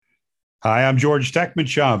Hi, I'm George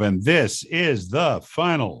Tekmitchov, and this is the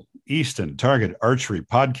final Easton Target Archery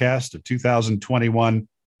podcast of 2021,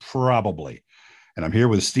 probably. And I'm here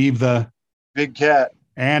with Steve the Big Cat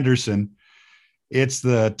Anderson. It's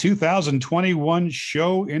the 2021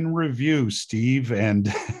 show in review, Steve,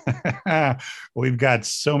 and we've got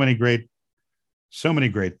so many great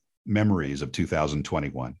memories of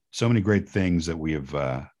 2021. So many great things that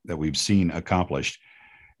we've seen accomplished.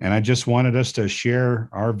 And I just wanted us to share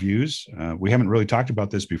our views. We haven't really talked about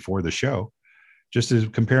this before the show, just to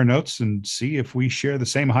compare notes and see if we share the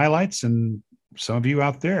same highlights. And some of you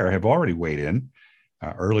out there have already weighed in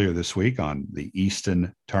earlier this week on the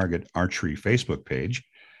Easton Target Archery Facebook page.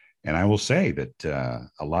 And I will say that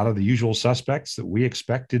a lot of the usual suspects that we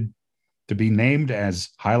expected to be named as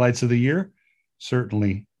highlights of the year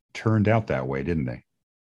certainly turned out that way, didn't they?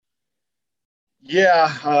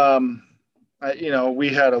 Yeah. We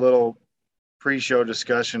had a little pre-show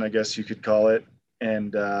discussion, I guess you could call it,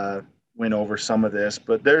 and went over some of this.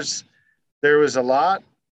 But there was a lot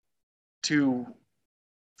to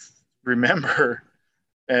remember,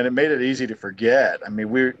 and it made it easy to forget. I mean,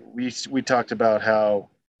 we talked about how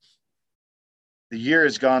the year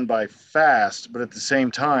has gone by fast, but at the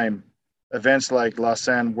same time, events like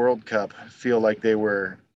Lausanne World Cup feel like they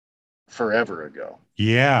were forever ago.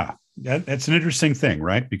 Yeah, that's an interesting thing,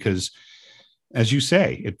 right? Because as you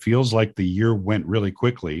say, it feels like the year went really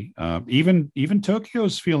quickly. Even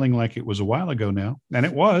Tokyo's feeling like it was a while ago now, and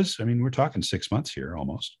it was. I mean, we're talking 6 months here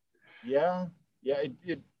almost. Yeah, yeah,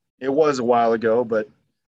 it was a while ago, but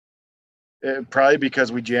probably because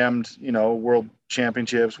we jammed, World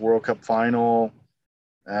Championships, World Cup final,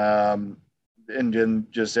 and then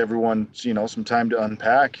just everyone, some time to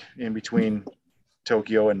unpack in between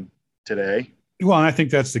Tokyo and today. Well, I think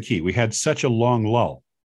that's the key. We had such a long lull,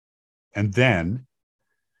 and then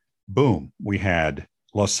boom, we had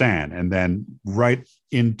Lausanne, and then right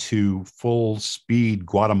into full speed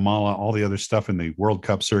Guatemala, all the other stuff in the World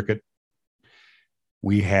Cup circuit.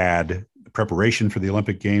 We had preparation for the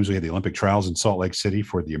Olympic Games. We had the Olympic trials in Salt Lake City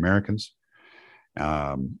for the Americans.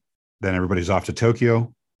 Then everybody's off to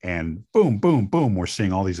Tokyo, and boom, boom, boom, we're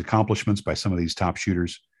seeing all these accomplishments by some of these top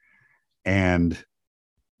shooters. And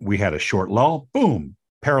we had a short lull. Boom,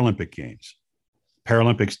 Paralympic Games.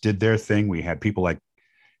 Paralympics did their thing. We had people like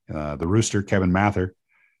the Rooster, Kevin Mather,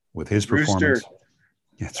 with his Rooster, performance.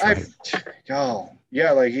 That's right.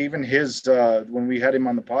 Yeah, like even his when we had him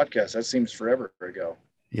on the podcast, that seems forever ago.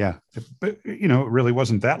 Yeah, but it really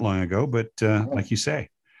wasn't that long ago. But like you say,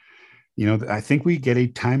 I think we get a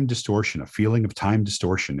time distortion, a feeling of time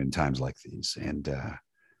distortion in times like these, and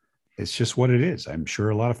it's just what it is. I'm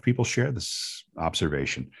sure a lot of people share this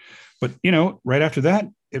observation. But right after that,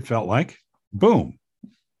 it felt like boom,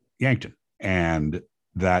 Yankton, and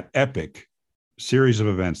that epic series of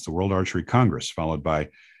events, the World Archery Congress, followed by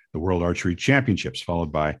the World Archery Championships,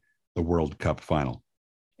 followed by the World Cup final.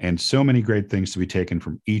 And so many great things to be taken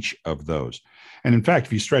from each of those. And in fact,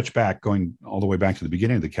 if you stretch back, going all the way back to the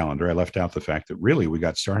beginning of the calendar, I left out the fact that really we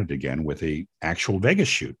got started again with a actual Vegas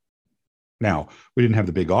shoot. Now, we didn't have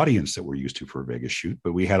the big audience that we're used to for a Vegas shoot,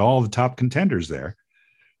 but we had all the top contenders there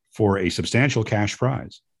for a substantial cash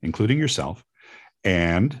prize, including yourself.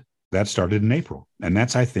 And that started in April. And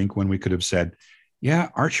that's, I think, when we could have said, yeah,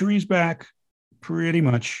 archery's back pretty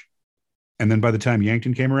much. And then by the time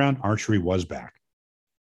Yankton came around, archery was back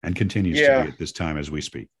and continues to be at this time as we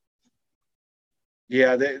speak.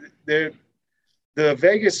 Yeah, the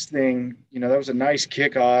Vegas thing, that was a nice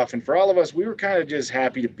kickoff. And for all of us, we were kind of just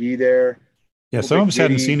happy to be there. Yeah, some of us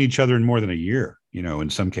hadn't seen each other in more than a year, in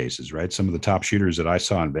some cases, right? Some of the top shooters that I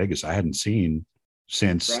saw in Vegas, I hadn't seen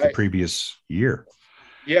since the previous year.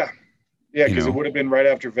 Yeah, because it would have been right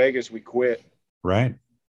after Vegas we quit. Right.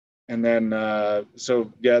 And then, that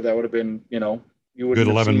would have been, you wouldn't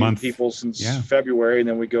have seen people since February, and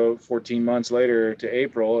then we go 14 months later to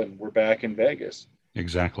April, and we're back in Vegas.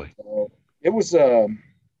 Exactly. So it was, I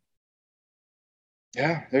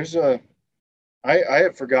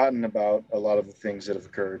have forgotten about a lot of the things that have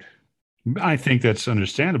occurred. I think that's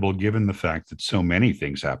understandable given the fact that so many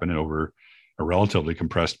things happen over a relatively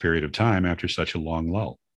compressed period of time after such a long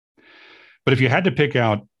lull. But if you had to pick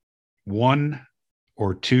out one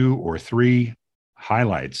or two or three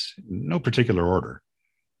highlights, no particular order,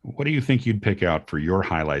 what do you think you'd pick out for your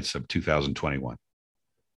highlights of 2021?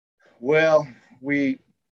 Well, we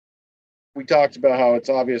talked about how it's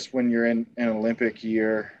obvious when you're in an Olympic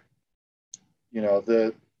year,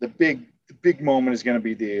 the big moment is going to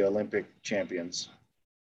be the Olympic champions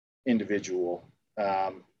individual.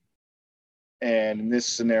 And in this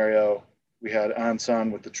scenario, we had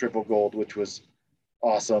Ansan with the triple gold, which was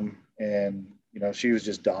awesome. And, she was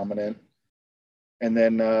just dominant. And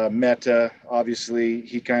then Meta, obviously,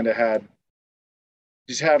 he kind of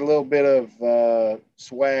just had a little bit of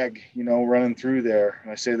swag, running through there.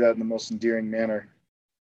 And I say that in the most endearing manner.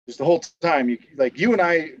 Just the whole time, you and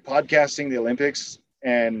I podcasting the Olympics,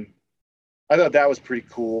 and I thought that was pretty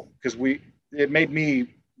cool because it made me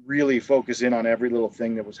really focus in on every little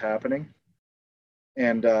thing that was happening.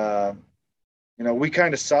 And, we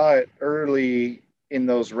kind of saw it early in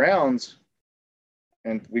those rounds.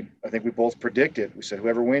 And I think we both predicted. We said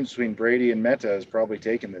whoever wins between Brady and Meta is probably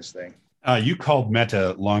taking this thing. You called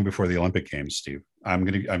Meta long before the Olympic Games, Steve. I'm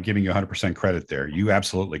giving you 100% credit there. You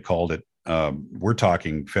absolutely called it. We're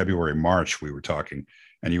talking February, March. We were talking,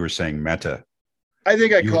 and you were saying Meta. I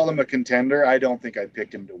think I called him a contender. I don't think I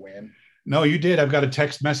picked him to win. No, you did. I've got a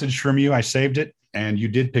text message from you. I saved it, and you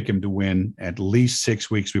did pick him to win at least 6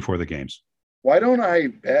 weeks before the games. Why don't I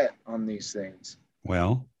bet on these things?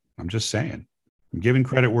 Well, I'm just saying. I'm giving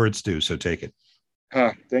credit where it's due, so take it.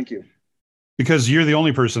 Thank you. Because you're the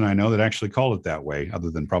only person I know that actually called it that way,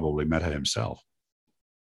 other than probably Meta himself.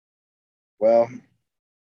 Well,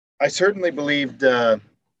 I certainly believed. I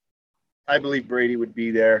believe Brady would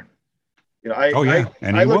be there. I looked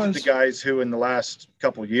at the guys who in the last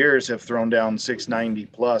couple of years have thrown down 690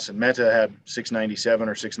 plus, and Meta had 697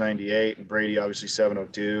 or 698, and Brady obviously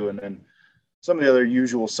 702, and then some of the other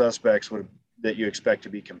usual suspects that you expect to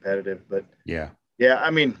be competitive. But yeah.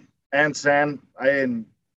 I mean, Ann San, I didn't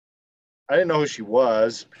know who she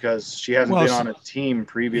was because she hasn't been on a team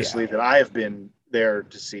previously that I have been there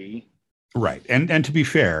to see. Right, and to be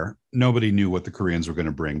fair, nobody knew what the Koreans were going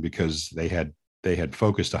to bring because they had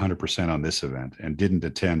focused 100% on this event and didn't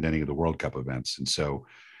attend any of the World Cup events. And so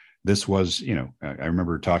this was, I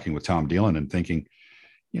remember talking with Tom Dillon and thinking,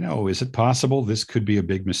 is it possible this could be a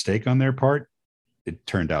big mistake on their part? It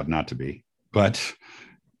turned out not to be, but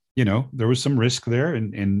there was some risk there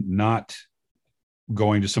in not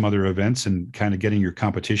going to some other events and kind of getting your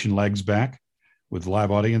competition legs back with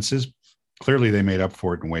live audiences. Clearly they made up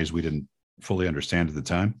for it in ways we didn't fully understand at the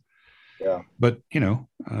time. Yeah. But,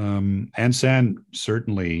 Ann San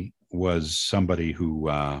certainly was somebody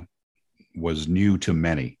who was new to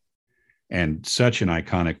many and such an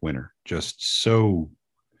iconic winner, just so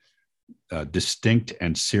distinct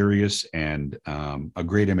and serious and a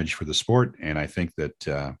great image for the sport. And I think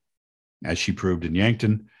that as she proved in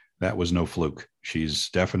Yankton, that was no fluke. She's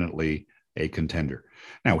definitely a contender.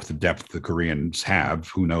 Now, with the depth the Koreans have,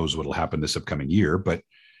 who knows what will happen this upcoming year, but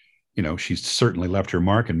she's certainly left her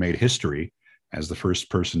mark and made history as the first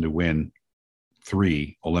person to win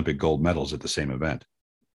 3 Olympic gold medals at the same event.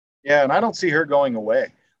 Yeah, and I don't see her going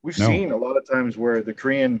away. We've seen a lot of times where the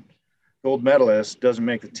Korean gold medalist doesn't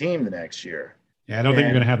make the team the next year. Yeah, I don't think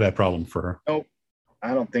you're going to have that problem for her. Nope,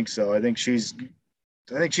 I don't think so. I think she's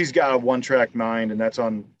got a one-track mind, and that's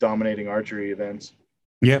on dominating archery events.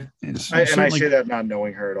 Yeah, and I say that not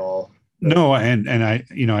knowing her at all. No, and I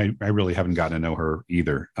really haven't gotten to know her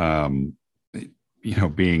either.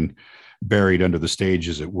 Being buried under the stage,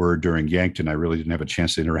 as it were, during Yankton, I really didn't have a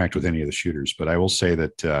chance to interact with any of the shooters. But I will say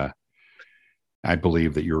that I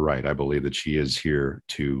believe that you're right. I believe that she is here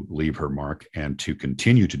to leave her mark and to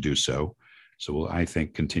continue to do so. So we'll, I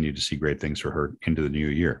think, continue to see great things for her into the new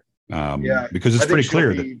year. Because it's pretty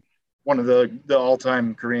clear that one of the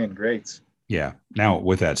all-time Korean greats. Yeah. Now,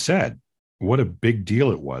 with that said, what a big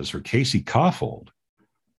deal it was for Casey Kaufhold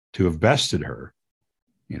to have bested her,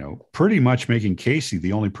 pretty much making Casey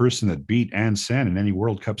the only person that beat Ann San in any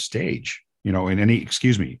World Cup stage, in any,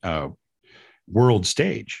 world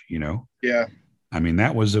stage, Yeah. I mean,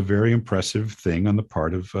 that was a very impressive thing on the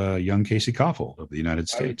part of young Casey Kaufhold of the United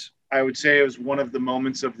States. I would say it was one of the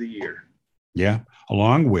moments of the year. Yeah.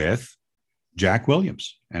 Along with Jack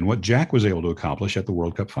Williams and what Jack was able to accomplish at the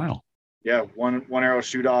World Cup final. Yeah, one arrow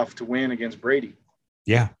shoot off to win against Brady.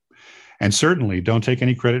 Yeah. And certainly don't take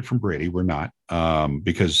any credit from Brady. We're not,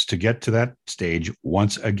 because to get to that stage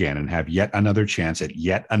once again and have yet another chance at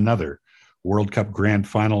yet another World Cup grand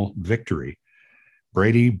final victory,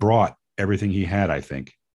 Brady brought everything he had, I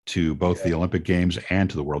think, to both the Olympic Games and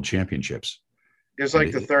to the World Championships. It's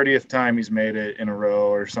like the 30th time he's made it in a row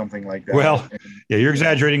or something like that. Well, yeah, you're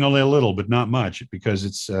exaggerating only a little, but not much, because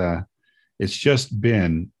it's just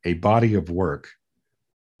been a body of work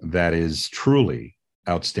that is truly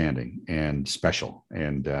outstanding and special.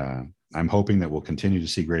 And I'm hoping that we'll continue to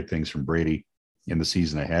see great things from Brady in the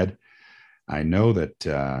season ahead. I know that,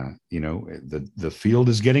 the field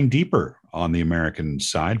is getting deeper on the American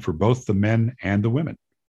side for both the men and the women.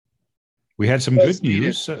 We had some good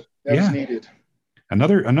news. That was needed.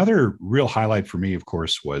 Another real highlight for me, of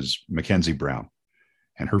course, was Mackenzie Brown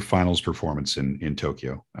and her finals performance in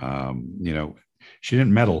Tokyo. She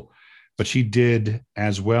didn't medal, but she did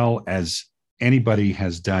as well as anybody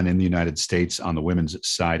has done in the United States on the women's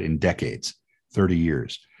side in decades, 30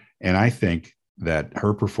 years. And I think that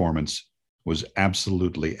her performance was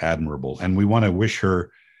absolutely admirable. And we want to wish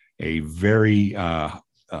her a very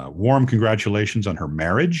warm congratulations on her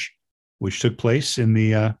marriage, which took place in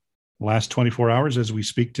the last 24 hours as we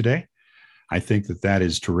speak today. I think that that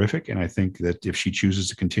is terrific. And I think that if she chooses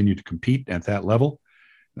to continue to compete at that level,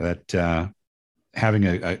 that having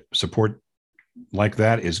a support like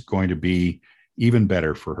that is going to be even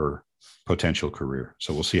better for her potential career.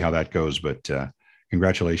 So we'll see how that goes. But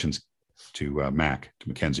congratulations to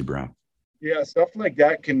Mackenzie Brown. Yeah, stuff like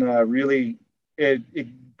that can really, it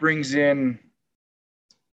brings in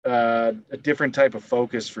a different type of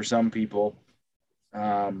focus for some people.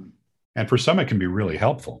 And for some, it can be really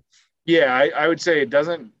helpful. Yeah, I would say it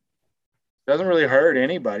doesn't really hurt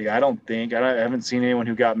anybody. I don't think. I haven't seen anyone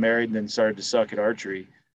who got married and then started to suck at archery.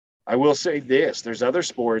 I will say this: there's other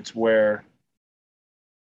sports where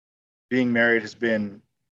being married has been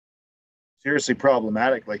seriously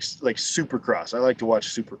problematic, like Supercross. I like to watch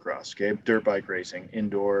Supercross, okay, dirt bike racing,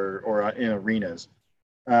 indoor or in arenas.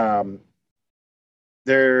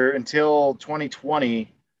 There until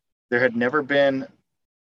 2020, there had never been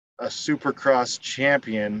a Supercross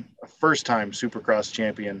champion, a first-time Supercross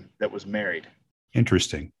champion that was married.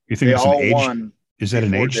 Interesting. You think it's an age? Is that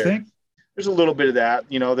an age thing? There's a little bit of that.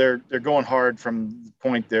 You know, they're going hard from the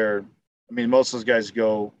point they're. I mean, most of those guys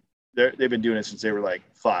go. They've been doing it since they were like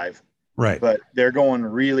 5. Right. But they're going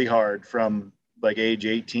really hard from like age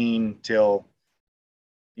 18 till,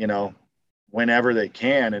 you know, whenever they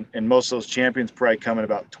can. And most of those champions probably come at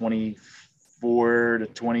about 24 to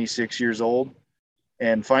 26 years old.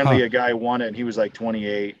 And finally, a guy won it, and he was like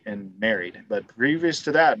 28 and married. But previous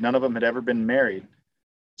to that, none of them had ever been married.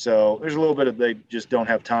 So there's a little bit of they just don't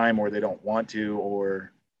have time, or they don't want to,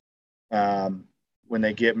 or when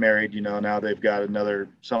they get married, you know, now they've got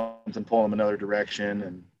something pulling them another direction,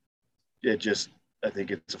 and I think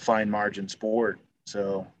it's a fine margin sport.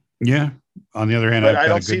 So yeah. On the other hand, but I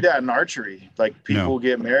don't see that in archery. Like people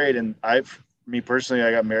get married, and me personally, I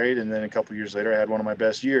got married, and then a couple of years later, I had one of my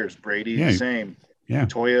best years. Brady, the same. Yeah.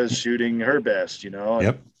 Toya's shooting her best, you know.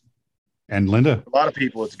 Yep. And Linda. A lot of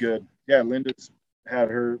people, it's good. Yeah, Linda's had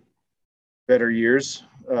her better years.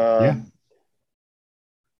 You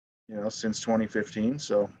know, since 2015.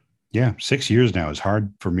 So. Yeah, 6 years now is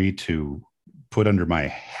hard for me to put under my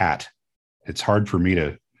hat. It's hard for me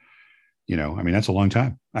to, you know, I mean, that's a long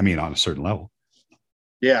time. I mean, on a certain level.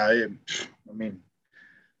 Yeah,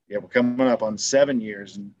 we're coming up on 7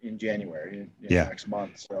 years in January, next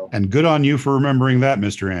month. So, and good on you for remembering that,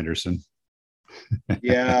 Mr. Anderson.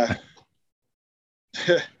 Yeah.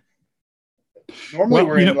 Normally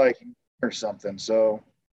we're in like or something. So,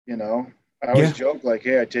 you know, I always joke like,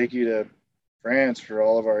 hey, I take you to France for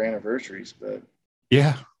all of our anniversaries. But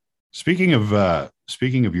yeah, speaking of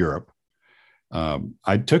Europe,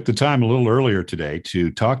 I took the time a little earlier today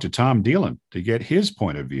to talk to Tom Dielan to get his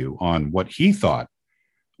point of view on what he thought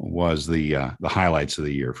was the highlights of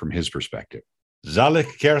the year from his perspective. Zalig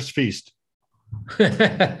Kerstfeest.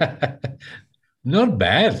 Not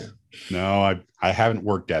bad. No, I haven't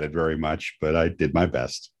worked at it very much, but I did my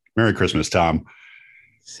best. Merry Christmas, Tom.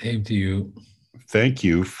 Same to you. Thank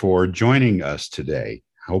you for joining us today.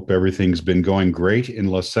 Hope everything's been going great in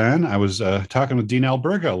Lausanne. I was talking with Dean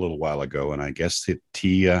Alberga a little while ago, and I guess that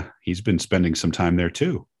he's been spending some time there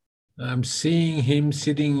too. I'm seeing him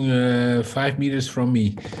sitting 5 meters from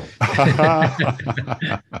me.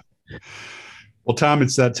 Well, Tom,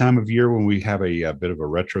 it's that time of year when we have a bit of a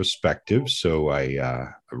retrospective. So I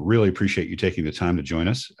really appreciate you taking the time to join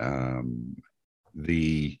us.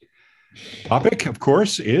 The topic, of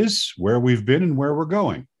course, is where we've been and where we're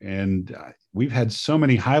going. And we've had so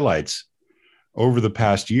many highlights over the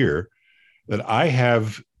past year that I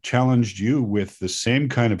have challenged you with the same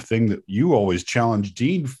kind of thing that you always challenge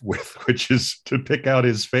Dean with, which is to pick out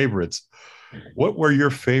his favorites. What were your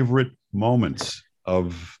favorite moments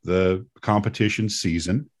of the competition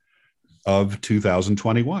season of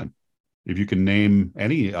 2021? If you can name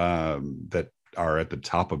any that are at the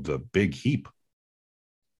top of the big heap.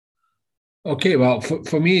 Okay, well,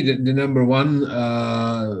 for me, the number one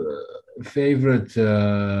favorite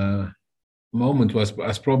moment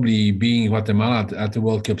was probably being Guatemala at the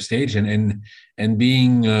World Cup stage and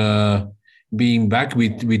being back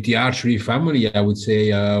with the archery family. I would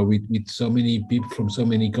say with so many people from so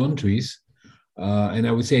many countries, and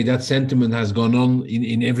I would say that sentiment has gone on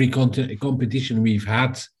in every competition we've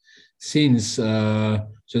had since. So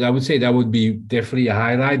I would say that would be definitely a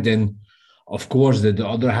highlight. Then, of course, the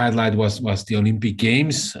other highlight was the Olympic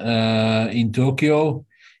Games in Tokyo.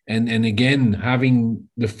 and again, having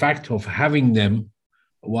the fact of having them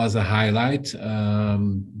was a highlight,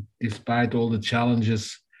 despite all the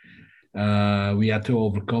challenges we had to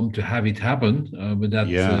overcome to have it happen. But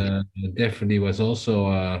that definitely was also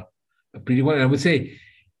a pretty one. I would say,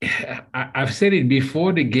 I've said it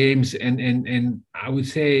before the games, and I would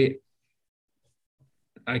say,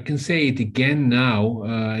 I can say it again now,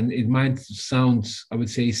 and it might sound, I would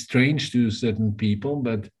say, strange to certain people,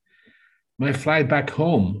 but my flight back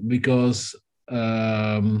home, because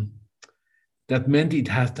that meant it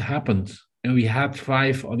had to happen. And we had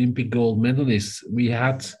 5 Olympic gold medalists. We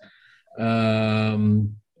had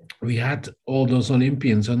all those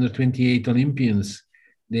Olympians, under 28 Olympians.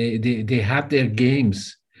 They had their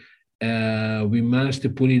games. We managed to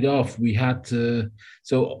pull it off. We had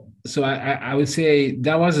so I would say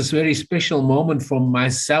that was a very special moment for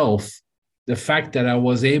myself. The fact that I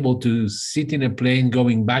was able to sit in a plane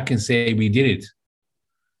going back and say we did it.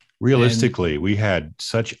 Realistically, we had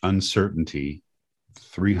such uncertainty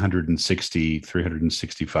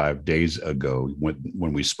 365 days ago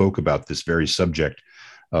when we spoke about this very subject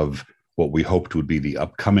of what we hoped would be the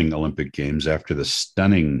upcoming Olympic Games after the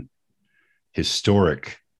stunning,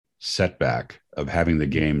 historic setback of having the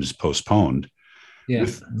games postponed. Yeah.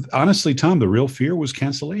 Honestly, Tom, the real fear was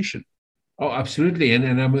cancellation. Oh, absolutely.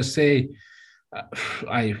 And I must say,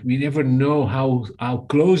 we never know how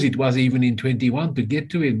close it was even in 21 to get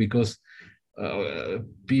to it, because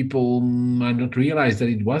people might not realize that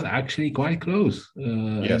it was actually quite close.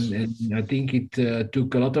 Yes. And I think it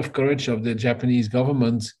took a lot of courage of the Japanese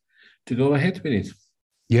government to go ahead with it.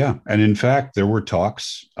 Yeah. And in fact, there were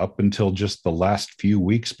talks up until just the last few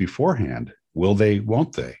weeks beforehand. Will they,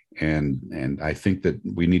 won't they? And I think that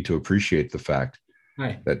we need to appreciate the fact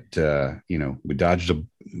that, we dodged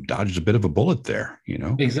a bit of a bullet there,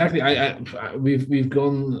 Exactly. We've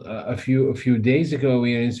gone a few days ago.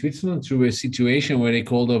 We are in Switzerland through a situation where they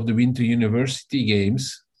called off the Winter University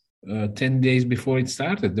Games 10 days before it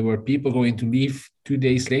started. There were people going to leave 2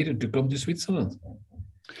 days later to come to Switzerland.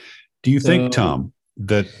 Do you think, Tom,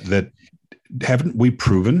 that haven't we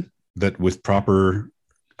proven that with proper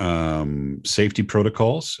safety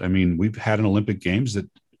protocols? I mean, we've had an Olympic Games that,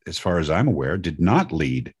 as far as I'm aware, did not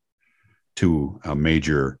lead to a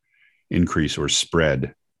major increase or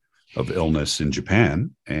spread of illness in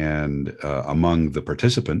Japan. And among the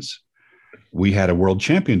participants, we had a world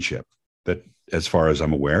championship that, as far as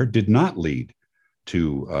I'm aware, did not lead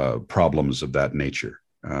to problems of that nature.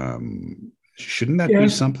 Shouldn't that be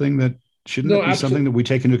something that something that we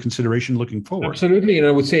take into consideration looking forward? Absolutely. And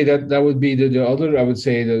I would say that would be the other, I would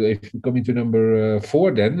say that if we come into number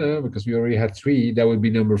 4 then, because we already had 3, that would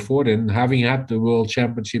be number 4 then, having had the World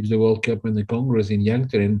Championships, the World Cup and the Congress in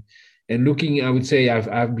Yankton. And looking, I would say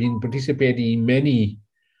I've been participating in many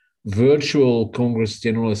virtual Congress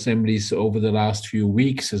General Assemblies over the last few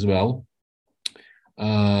weeks as well.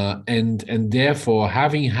 And therefore,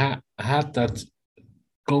 having had that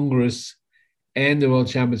Congress and the World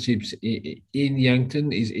Championships in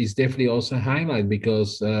Yankton is definitely also a highlight,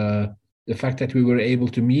 because the fact that we were able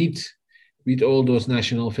to meet with all those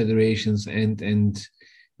national federations and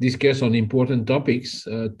discuss on important topics,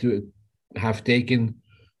 to have taken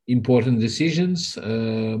important decisions.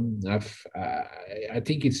 I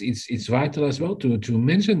think it's vital as well to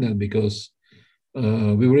mention that, because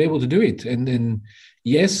we were able to do it. And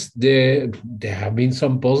yes, there have been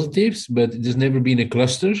some positives, but there's never been a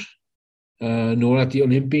cluster. Nor at the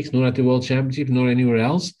Olympics, nor at the World Championship, nor anywhere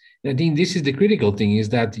else. And I think this is the critical thing, is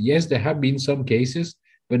that, yes, there have been some cases,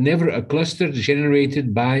 but never a cluster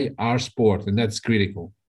generated by our sport. And that's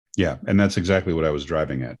critical. Yeah, and that's exactly what I was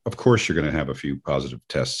driving at. Of course, you're going to have a few positive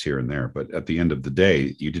tests here and there, but at the end of the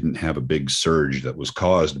day, you didn't have a big surge that was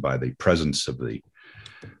caused by the presence of the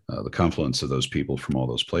confluence of those people from all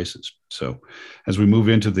those places. So as we move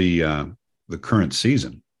into the current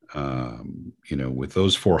season, with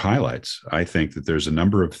those 4 highlights, I think that there's a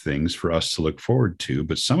number of things for us to look forward to,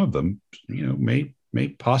 but some of them, may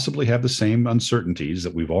possibly have the same uncertainties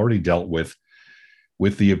that we've already dealt with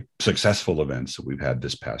the successful events that we've had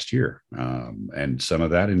this past year. And some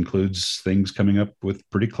of that includes things coming up with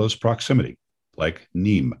pretty close proximity, like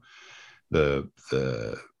Nîmes. The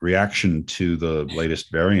reaction to the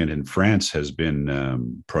latest variant in France has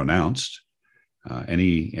been pronounced.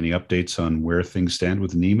 Any updates on where things stand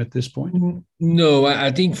with Nîmes at this point? No,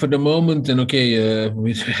 I think for the moment, and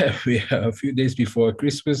we are a few days before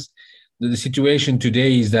Christmas, the situation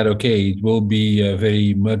today is that, it will be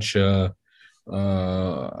very much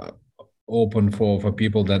open for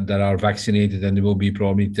people that are vaccinated, and there will be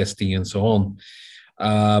probably testing and so on.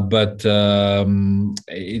 But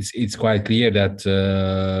it's quite clear that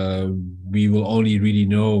we will only really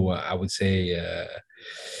know, I would say,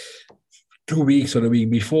 2 weeks or the week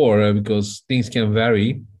before, because things can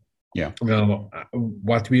vary. Yeah. Now,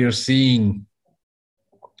 what we are seeing,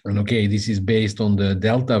 and okay, this is based on the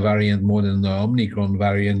Delta variant more than the Omicron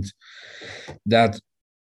variant, that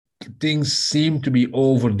things seem to be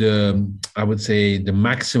over I would say, the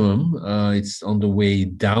maximum. It's on the way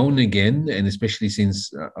down again, and especially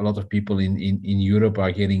since a lot of people in Europe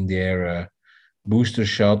are getting their booster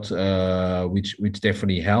shot, which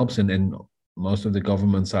definitely helps, and most of the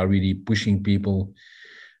governments are really pushing people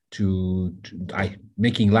to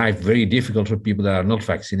making life very difficult for people that are not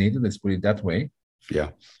vaccinated. Let's put it that way. Yeah.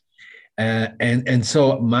 And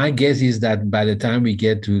so my guess is that by the time we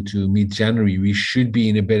get to mid-January, we should be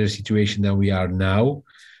in a better situation than we are now.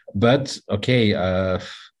 But okay,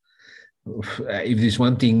 if there's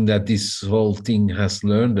one thing that this whole thing has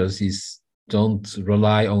learned us, is don't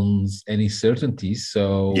rely on any certainties.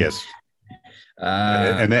 So yes,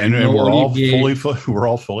 and we're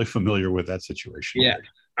all fully familiar with that situation. Yeah.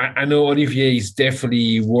 I know Olivier is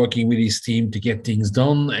definitely working with his team to get things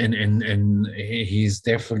done, and he's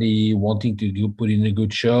definitely wanting to put in a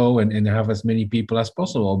good show and have as many people as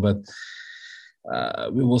possible. But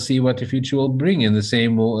we will see what the future will bring, and the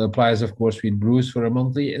same applies, of course, with Bruce for a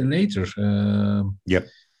month later. Yep.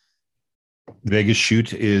 Vegas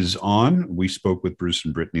shoot is on. We spoke with Bruce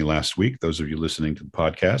and Brittany last week. Those of you listening to the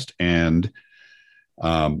podcast, and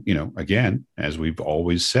again, as we've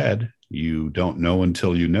always said, you don't know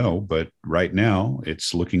until you know, but right now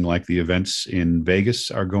it's looking like the events in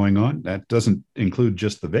Vegas are going on. That doesn't include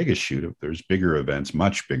just the Vegas shoot. There's bigger events,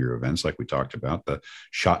 much bigger events, like we talked about. The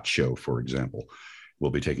SHOT Show, for example, will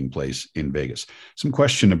be taking place in Vegas. Some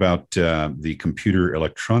question about the Computer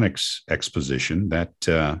Electronics Exposition that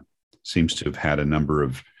seems to have had a number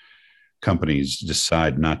of companies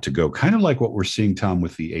decide not to go, kind of like what we're seeing, Tom,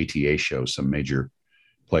 with the ATA show. Some major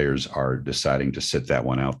players are deciding to sit that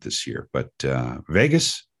one out this year. But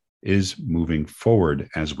Vegas is moving forward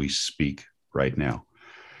as we speak right now.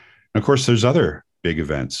 And of course, there's other big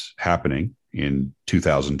events happening in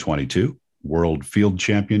 2022, World Field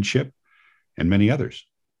Championship, and many others.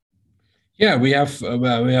 Yeah, we have the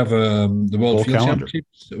World Field calendar.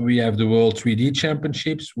 Championships. We have the World 3D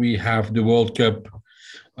Championships. We have the World Cup,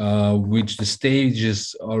 which the stage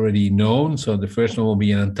is already known. So the first one will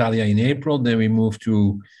be in Antalya in April. Then we move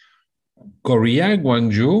to Korea,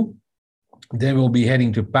 Gwangju. Then we'll be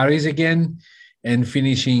heading to Paris again and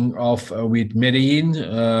finishing off with Medellin.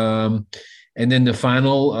 And then the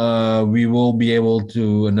final, we will be able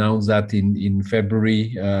to announce that in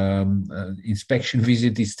February. Inspection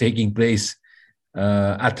visit is taking place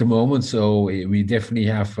at the moment. So we definitely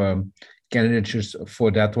have candidatures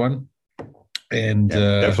for that one. And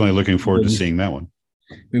definitely looking forward to seeing that one.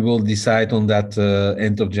 We will decide on that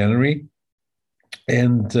end of January.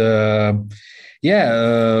 And then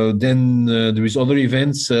there is other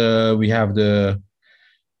events. We have the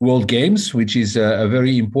World Games, which is a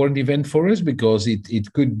very important event for us, because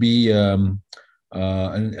it could be an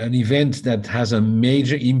event that has a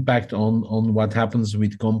major impact on what happens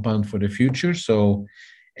with Compound for the future. So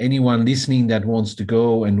anyone listening that wants to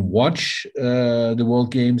go and watch the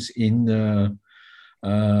World Games in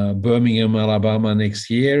Birmingham, Alabama next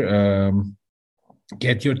year,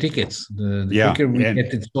 get your tickets. The quicker we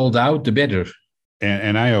get it sold out, the better.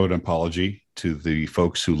 And I owe an apology to the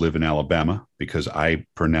folks who live in Alabama, because I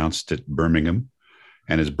pronounced it Birmingham,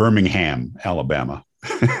 and it's Birmingham, Alabama.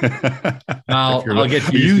 I'll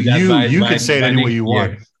get used to that. You can say it any way you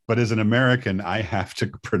want, but as an American, I have to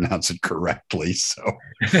pronounce it correctly. So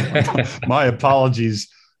my apologies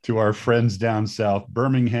to our friends down south.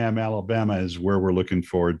 Birmingham, Alabama is where we're looking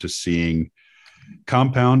forward to seeing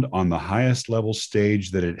Compound on the highest level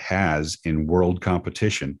stage that it has in world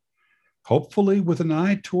competition, hopefully with an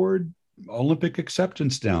eye toward Olympic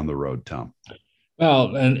acceptance down the road, Tom.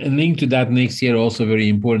 Well, and linked to that next year, also very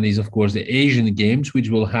important, is, of course, the Asian Games, which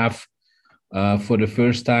will have, for the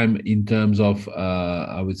first time in terms of,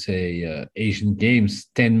 I would say, Asian Games,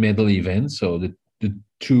 10 medal events. So the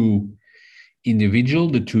two individual,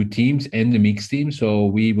 the two teams, and the mixed team. So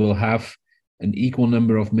we will have an equal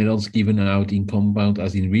number of medals given out in Compound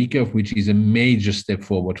as in recurve, which is a major step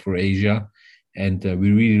forward for Asia. And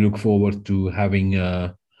we really look forward to having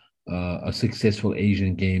a successful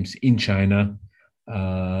Asian Games in China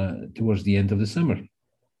towards the end of the summer.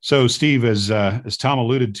 So, Steve, as Tom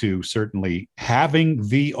alluded to, certainly having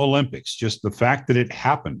the Olympics, just the fact that it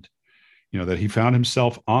happened, that he found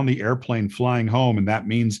himself on the airplane flying home, and that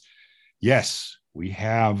means, yes, we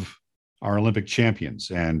have our Olympic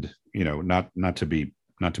champions. And not to be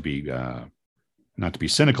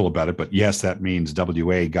cynical about it, but yes, that means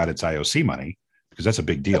WA got its IOC money because that's a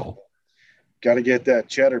big deal. Got to get that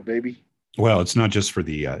cheddar, baby. Well, it's not just for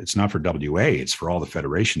it's not for WA. It's for all the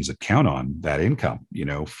federations that count on that income,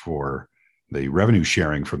 for the revenue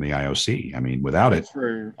sharing from the IOC. I mean, without it,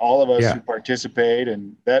 for all of us who participate,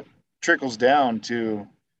 and that trickles down to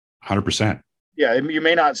 100%. Yeah, you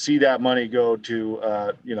may not see that money go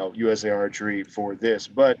to USA Archery for this,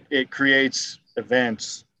 but it creates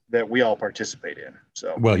events that we all participate in.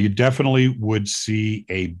 So, well, you definitely would see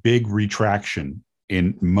a big retraction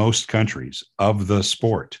in most countries of the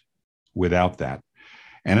sport without that.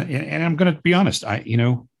 And I'm going to be honest,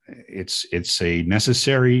 it's a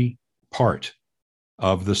necessary part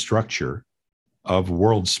of the structure of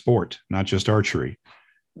world sport, not just archery.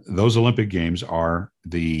 Those Olympic Games are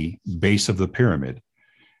the base of the pyramid,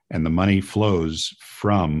 and the money flows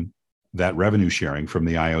from that revenue sharing from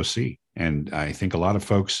the IOC. And I think a lot of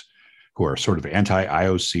folks who are sort of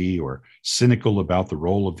anti-IOC or cynical about the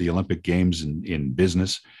role of the Olympic Games in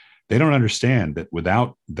business, they don't understand that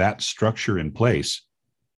without that structure in place,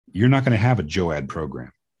 you're not going to have a JOAD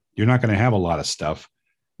program. You're not going to have a lot of stuff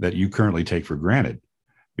that you currently take for granted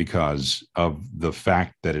because of the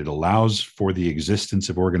fact that it allows for the existence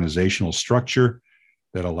of organizational structure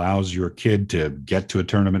that allows your kid to get to a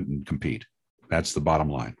tournament and compete. That's the bottom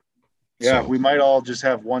line. Yeah, we might all just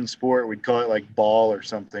have one sport. We'd call it like ball or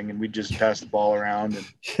something, and we'd just pass the ball around,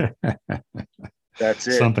 and that's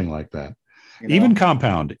it. Something like that. Even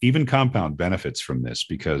compound benefits from this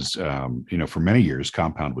because, for many years,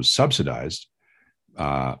 compound was subsidized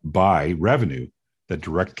by revenue that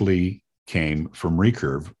directly came from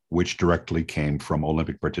recurve, which directly came from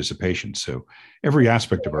Olympic participation. So every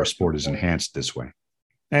aspect of our sport is enhanced this way.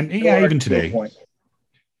 And even today.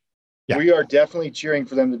 Yeah. We are definitely cheering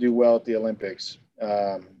for them to do well at the Olympics.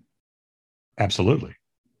 Absolutely.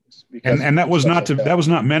 And that was not that was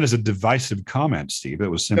not meant as a divisive comment, Steve. It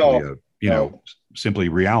was simply simply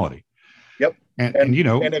reality. Yep. And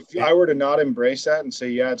if I were to not embrace that and say,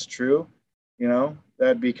 yeah, it's true,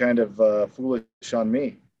 that'd be kind of foolish on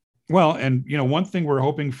me. Well, and one thing we're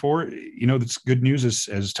hoping for, that's good news,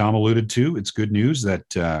 as Tom alluded to. It's good news that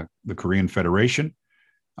the Korean Federation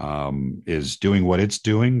is doing what it's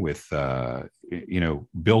doing with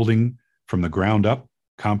building from the ground up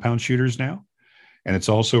compound shooters now, and it's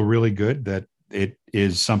also really good that it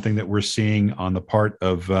is something that we're seeing on the part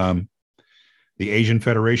of the Asian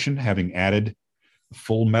Federation, having added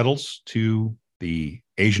full medals to the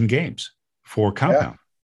Asian Games for compound. Yeah.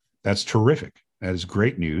 That's terrific. That is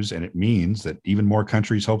great news. And it means that even more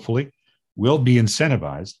countries, hopefully, will be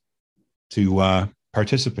incentivized to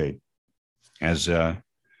participate as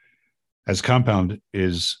compound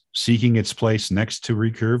is seeking its place next to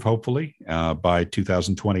recurve, hopefully, by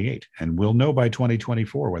 2028. And we'll know by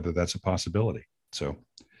 2024 whether that's a possibility. So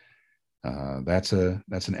that's an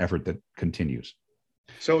effort that continues.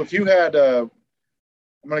 So if you had, I'm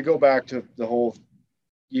going to go back to the whole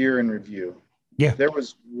year in review. Yeah. There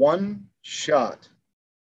was one shot.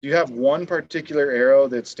 Do you have one particular arrow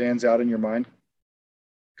that stands out in your mind?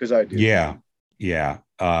 Because I do. Yeah.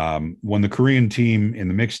 When the Korean team in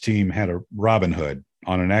the mixed team had a Robin Hood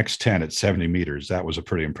on an X10 at 70 meters, that was a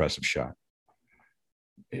pretty impressive shot.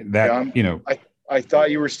 I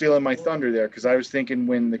thought you were stealing my thunder there because I was thinking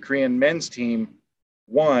when the Korean men's team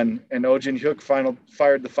won and Oh Jin-hyuk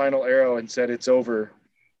fired the final arrow and said it's over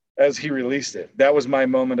as he released it. That was my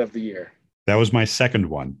moment of the year. That was my second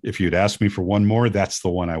one. If you'd asked me for one more, that's the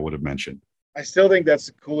one I would have mentioned. I still think that's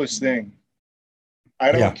the coolest thing.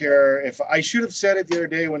 I don't care if I should have said it the other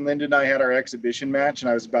day when Linda and I had our exhibition match and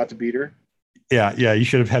I was about to beat her. Yeah. You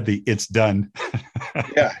should have had the "it's done."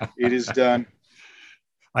 Yeah, it is done.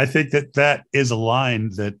 I think that is a line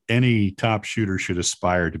that any top shooter should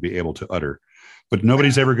aspire to be able to utter, but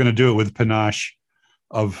nobody's ever going to do it with panache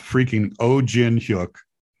of freaking Oh Jin-hyuk,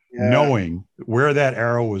 knowing where that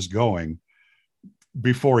arrow was going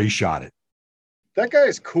before he shot it. That guy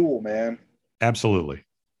is cool, man. Absolutely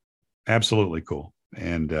cool.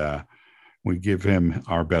 And we give him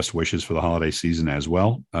our best wishes for the holiday season as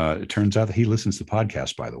well. It turns out that he listens to the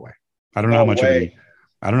podcast, by the way. I don't know how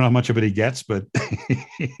much of it he gets, but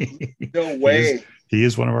no way. He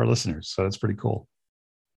is one of our listeners. So that's pretty cool.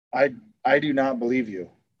 I do not believe you.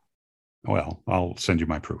 Well, I'll send you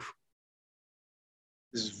my proof.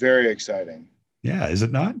 This is very exciting. Yeah, is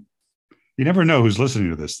it not? You never know who's listening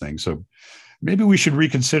to this thing. So maybe we should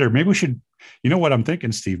reconsider. Maybe we should, you know what I'm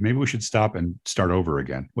thinking, Steve? Maybe we should stop and start over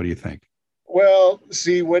again. What do you think? Well,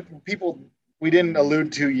 see, what we didn't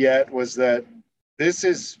allude to yet was that this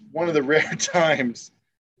is one of the rare times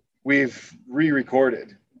we've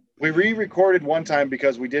re-recorded. We re-recorded one time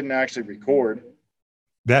because we didn't actually record.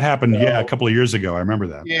 That happened, a couple of years ago. I remember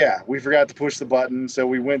that. Yeah, we forgot to push the button, so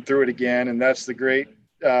we went through it again, and that's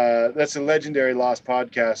that's a legendary lost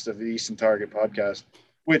podcast of the Easton Target podcast,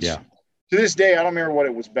 which to this day I don't remember what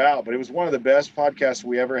it was about, but it was one of the best podcasts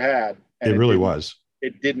we ever had. And it really was.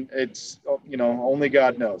 It didn't. It's only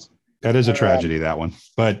God knows. That is a tragedy, that one.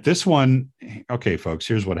 But this one, okay, folks,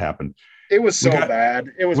 here's what happened. It was bad.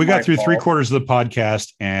 We got through 3/4 of the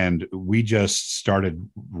podcast, and we just started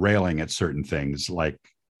railing at certain things, like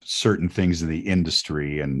certain things in the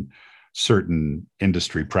industry and certain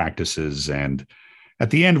industry practices. And at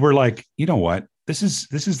the end, we're like, you know what? This is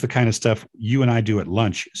the kind of stuff you and I do at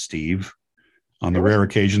lunch, Steve, on the rare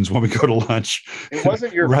occasions when we go to lunch. It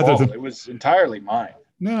wasn't your fault. It was entirely mine.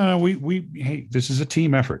 No, hey, this is a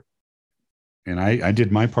team effort. And I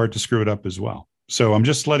did my part to screw it up as well. So I'm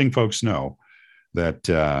just letting folks know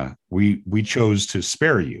that we chose to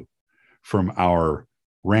spare you from our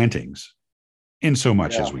rantings in so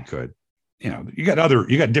much as we could. You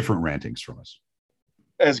got different rantings from us.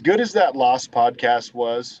 As good as that Lost podcast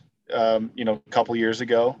was, a couple years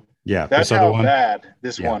ago. Yeah, that's how bad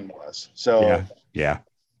this one was. So yeah,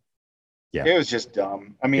 it was just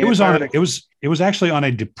dumb. I mean, it was actually on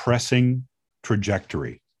a depressing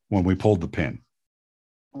trajectory when we pulled the pin.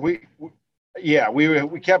 We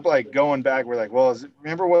kept like going back. We're like, well,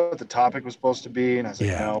 remember what the topic was supposed to be? And I was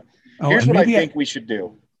like, no. Here's what I think we should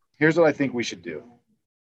do. Here's what I think we should do.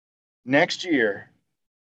 Next year,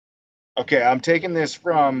 okay, I'm taking this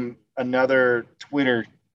from another Twitter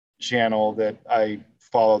channel that I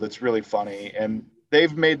follow that's really funny, and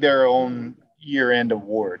they've made their own year-end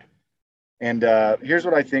award. And here's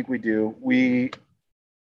what I think we do. We,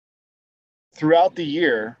 throughout the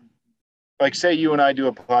year, like say you and I do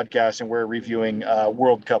a podcast and we're reviewing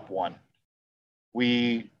World Cup 1.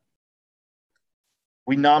 We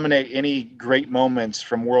nominate any great moments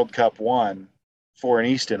from World Cup 1 for an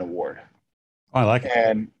Easton Award. I like it.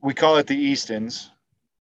 And we call it the Eastons.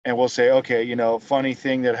 And we'll say, okay, funny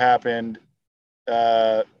thing that happened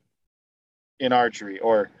in archery,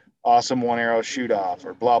 or awesome one arrow shoot off,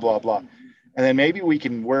 or blah, blah, blah. And then maybe we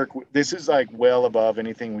can work. This is like well above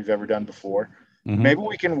anything we've ever done before. Mm-hmm. Maybe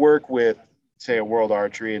we can work with, say, a World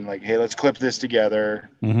Archery and like, hey, let's clip this together,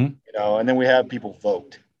 and then we have people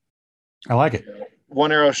vote. I like it.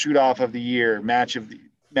 One arrow shoot off of the year, match of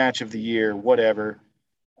the year, whatever.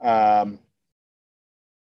 I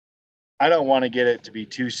don't want to get it to be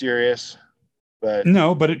too serious, but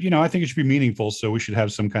I think it should be meaningful. So we should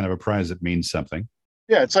have some kind of a prize that means something.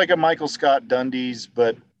 Yeah. It's like a Michael Scott Dundee's,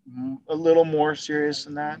 but a little more serious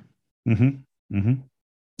than that. Mm-hmm. Mm-hmm.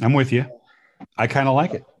 I'm with you. I kind of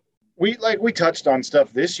like it. We touched on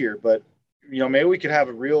stuff this year, but maybe we could have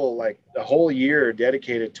a whole year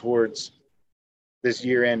dedicated towards this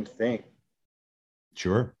year-end thing.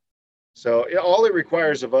 Sure. So all it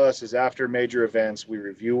requires of us is after major events, we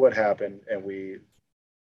review what happened and we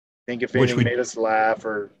think if anything made us laugh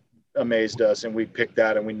or amazed us, and we pick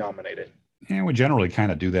that and we nominate it. Yeah, we generally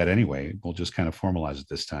kind of do that anyway. We'll just kind of formalize it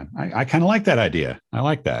this time. I kind of like that idea. I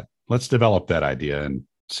like that. Let's develop that idea and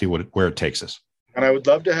see where it takes us. And I would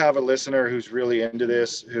love to have a listener who's really into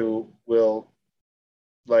this, who will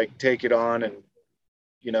take it on and,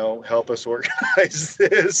 help us organize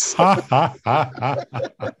this.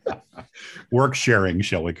 Work sharing,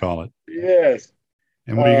 shall we call it? Yes.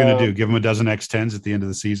 And what are you going to do? Give them a dozen X10s at the end of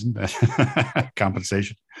the season?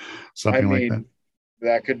 Compensation? Something like that?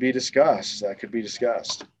 That could be discussed.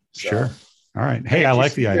 So, sure. All right. Hey, I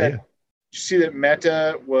like the idea. Did you see that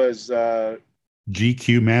Meta was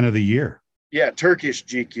GQ Man of the Year? Yeah, Turkish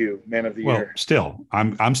GQ Man of the Year. Well, still,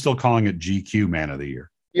 I'm still calling it GQ Man of the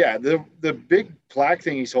Year. Yeah, the big plaque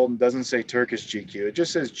thing he's holding doesn't say Turkish GQ. It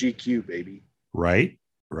just says GQ, baby. Right.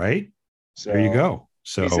 So there you go.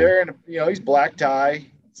 So he's there in he's black tie.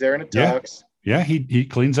 He's there in a tux. Yeah, he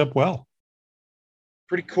cleans up well.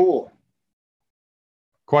 Pretty cool.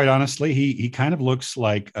 Quite honestly, he kind of looks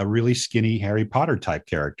like a really skinny Harry Potter type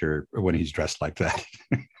character when he's dressed like that.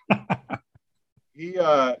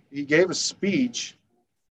 He gave a speech.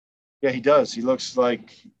 Yeah, he does. He looks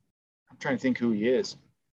like, I'm trying to think who he is.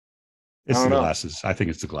 It's the glasses. I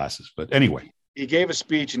think it's the glasses. But anyway. He gave a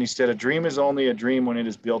speech and he said, a dream is only a dream when it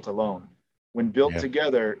is built alone. When built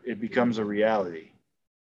together, it becomes a reality.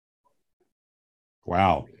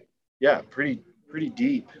 Wow. Yeah, pretty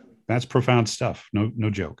deep. That's profound stuff. No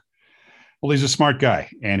joke. Well, he's a smart guy,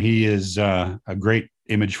 and he is a great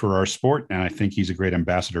image for our sport. And I think he's a great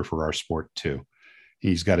ambassador for our sport too.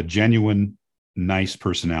 He's got a genuine, nice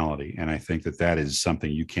personality. And I think that is something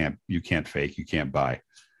you can't fake, you can't buy.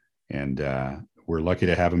 And we're lucky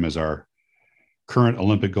to have him as our current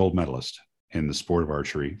Olympic gold medalist in the sport of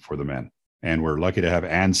archery for the men. And we're lucky to have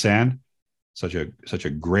Ann San, such a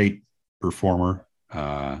great performer,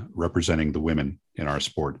 representing the women in our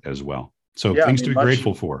sport as well. So Yeah, things to be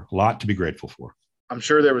grateful for, a lot to be grateful for. I'm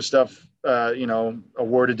sure there was stuff,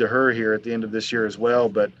 awarded to her here at the end of this year as well.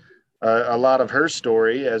 But a lot of her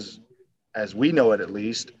story, as we know it at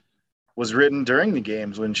least, was written during the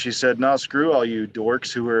games when she said, "No, screw all you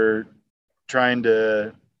dorks who are trying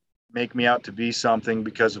to make me out to be something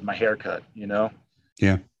because of my haircut."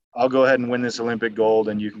 Yeah. I'll go ahead and win this Olympic gold,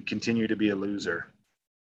 and you can continue to be a loser.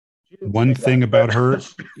 One thing about her,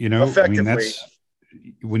 that's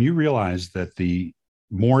when you realize that the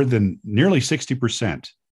more than nearly 60%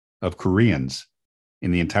 of Koreans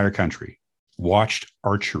in the entire country watched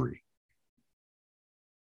archery.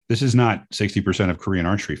 This is not 60% of Korean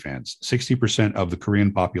archery fans. 60% of the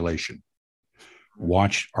Korean population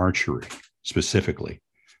watched archery specifically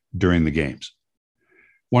during the games.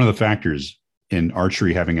 One of the factors in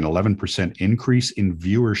archery having an 11% increase in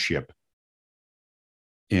viewership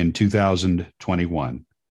in 2021,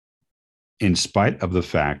 in spite of the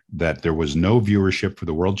fact that there was no viewership for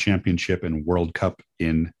the World Championship and World Cup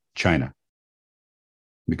in China,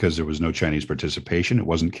 because there was no Chinese participation. It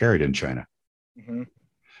wasn't carried in China. Mm-hmm.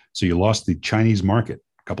 So you lost the Chinese market,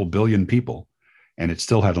 a couple billion people, and it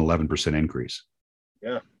still had an 11% increase.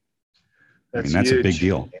 Yeah. That's huge. A big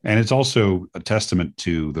deal. And it's also a testament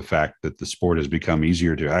to the fact that the sport has become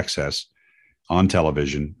easier to access on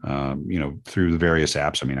television, through the various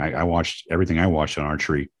apps. I mean, I watched everything I watched on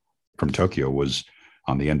archery from Tokyo was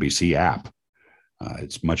on the NBC app.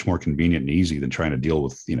 It's much more convenient and easy than trying to deal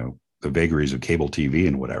with, the vagaries of cable TV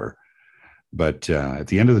and whatever. But at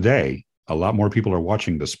the end of the day, a lot more people are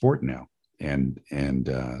watching the sport now. And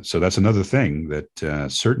so that's another thing that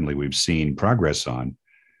certainly we've seen progress on.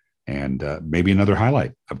 And maybe another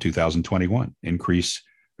highlight of 2021. Increased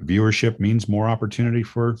viewership means more opportunity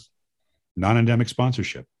for non-endemic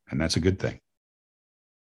sponsorship, and that's a good thing.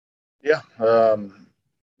 Yeah.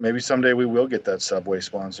 Maybe someday we will get that Subway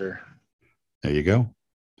sponsor. There you go.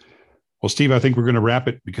 Well, Steve, I think we're going to wrap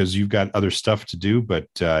it because you've got other stuff to do, but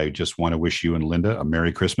I just want to wish you and Linda a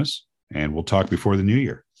Merry Christmas, and we'll talk before the new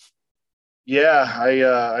year. Yeah,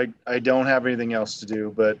 I don't have anything else to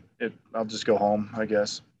do, but I'll just go home, I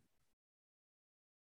guess.